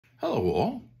Hello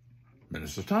all,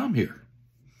 Minister Tom here.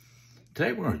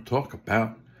 Today we're going to talk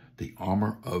about the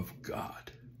armor of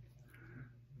God.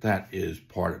 That is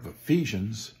part of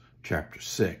Ephesians chapter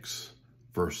 6,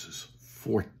 verses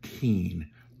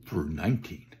 14 through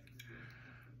 19.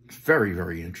 It's very,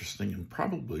 very interesting and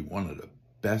probably one of the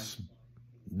best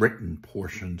written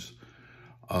portions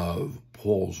of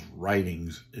Paul's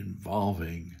writings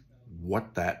involving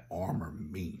what that armor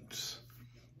means.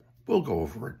 We'll go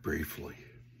over it briefly.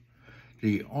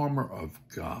 The armor of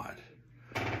God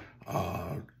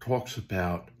talks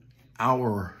about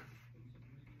our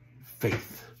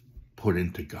faith put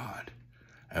into God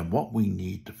and what we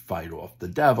need to fight off the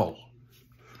devil.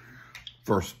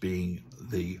 First being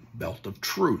the belt of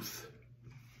truth.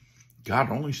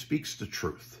 God only speaks the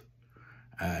truth.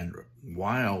 And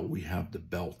while we have the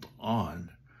belt on,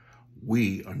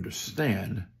 we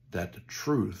understand that the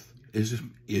truth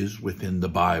is within the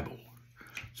Bible.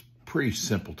 It's pretty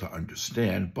simple to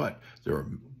understand, but there are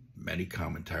many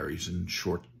commentaries and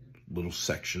short little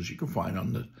sections you can find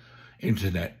on the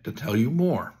internet to tell you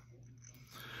more.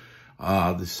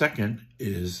 The second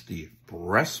is the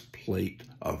breastplate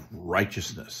of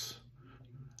righteousness,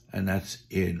 and that's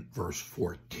in verse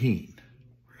 14.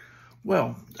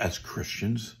 Well, as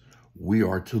Christians, we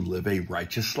are to live a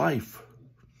righteous life,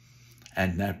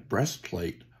 and that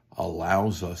breastplate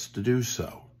allows us to do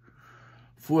so.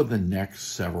 For the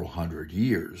next several hundred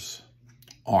years,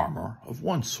 armor of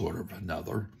one sort or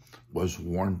another was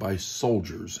worn by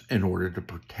soldiers in order to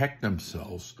protect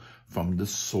themselves from the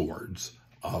swords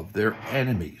of their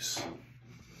enemies.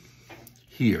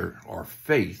 Here, our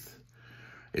faith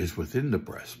is within the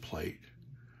breastplate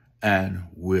and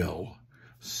will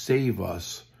save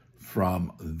us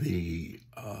from the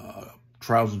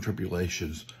trials and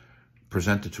tribulations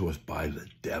presented to us by the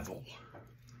devil.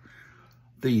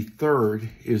 The third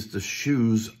is the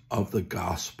shoes of the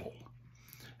gospel,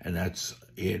 and that's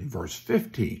in verse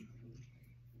 15.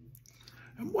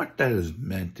 And what that is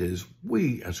meant is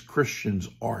we as Christians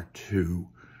are to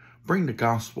bring the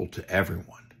gospel to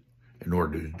everyone. In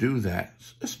order to do that,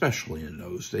 especially in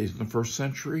those days in the first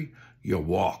century, you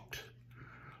walked.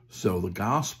 So the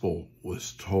gospel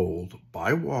was told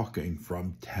by walking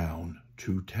from town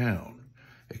to town,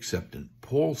 except in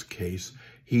Paul's case,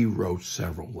 he wrote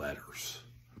several letters.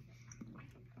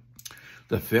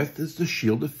 The fifth is the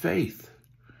shield of faith.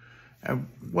 And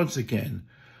once again,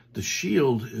 the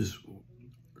shield is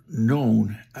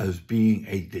known as being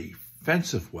a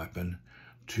defensive weapon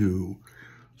to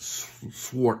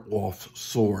thwart off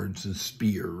swords and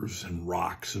spears and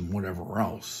rocks and whatever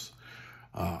else.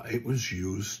 It was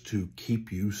used to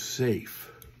keep you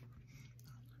safe.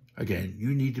 Again,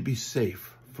 you need to be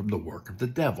safe from the work of the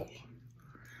devil.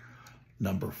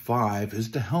 Number 5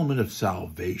 is the helmet of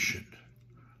salvation.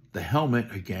 The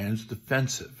helmet, again, is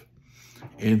defensive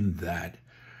in that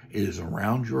it is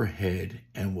around your head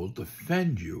and will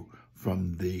defend you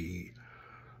from the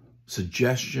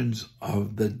suggestions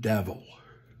of the devil.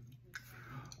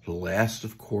 The last,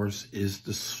 of course, is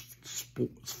the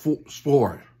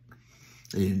sword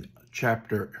in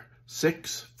chapter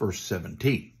 6, verse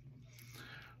 17.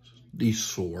 The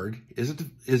sword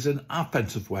is an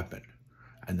offensive weapon,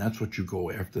 and that's what you go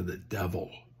after the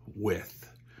devil with,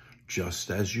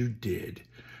 just as you did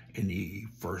in the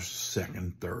 1st,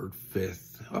 2nd, 3rd,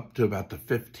 5th, up to about the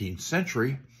 15th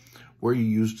century, where you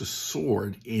used a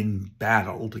sword in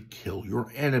battle to kill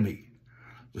your enemy.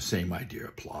 The same idea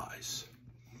applies.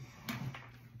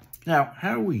 Now,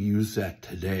 how do we use that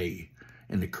today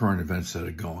in the current events that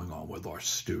are going on with our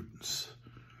students?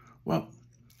 Well,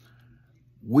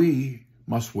 we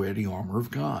must wear the armor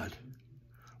of God.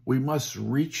 We must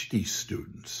reach these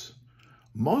students,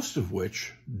 most of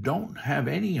which don't have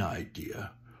any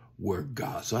idea where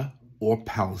Gaza or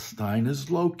Palestine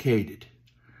is located.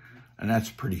 And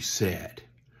that's pretty sad.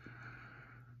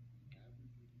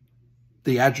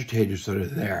 The agitators that are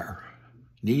there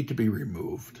need to be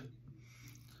removed.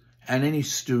 And any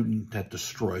student that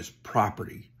destroys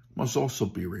property must also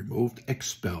be removed,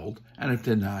 expelled, and if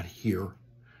they're not here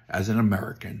as an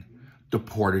American,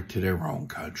 deported to their own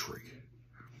country.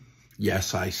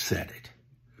 Yes, I said it.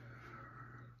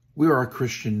 We are a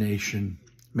Christian nation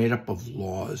made up of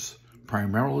laws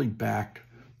primarily backed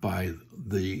by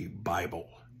the Bible.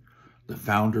 The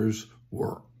founders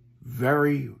were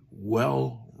very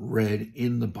well read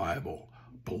in the Bible,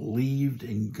 believed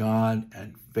in God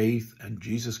and faith and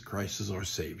Jesus Christ as our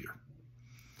Savior.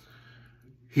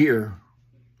 Here,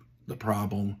 the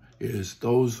problem is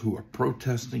those who are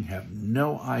protesting have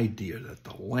no idea that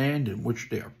the land in which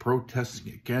they are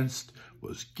protesting against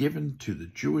was given to the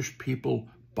Jewish people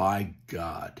by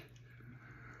God.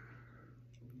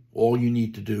 All you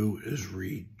need to do is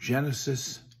read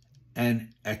Genesis and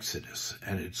Exodus,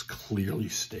 and it's clearly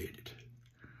stated.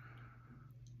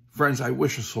 Friends, I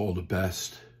wish us all the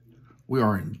best. We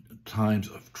are in times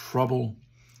of trouble.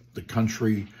 The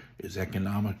country is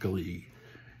economically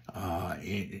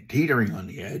teetering on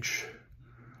the edge.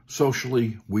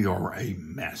 Socially, we are a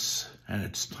mess, and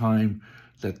it's time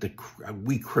that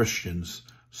we Christians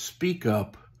speak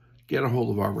up, get a hold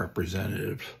of our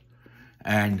representatives,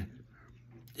 and,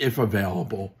 if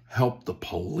available, help the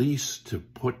police to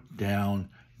put down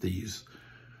these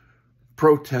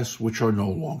protests which are no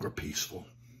longer peaceful.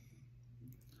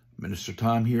 Minister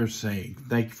Tom here saying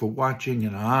thank you for watching,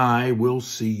 and I will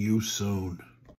see you soon.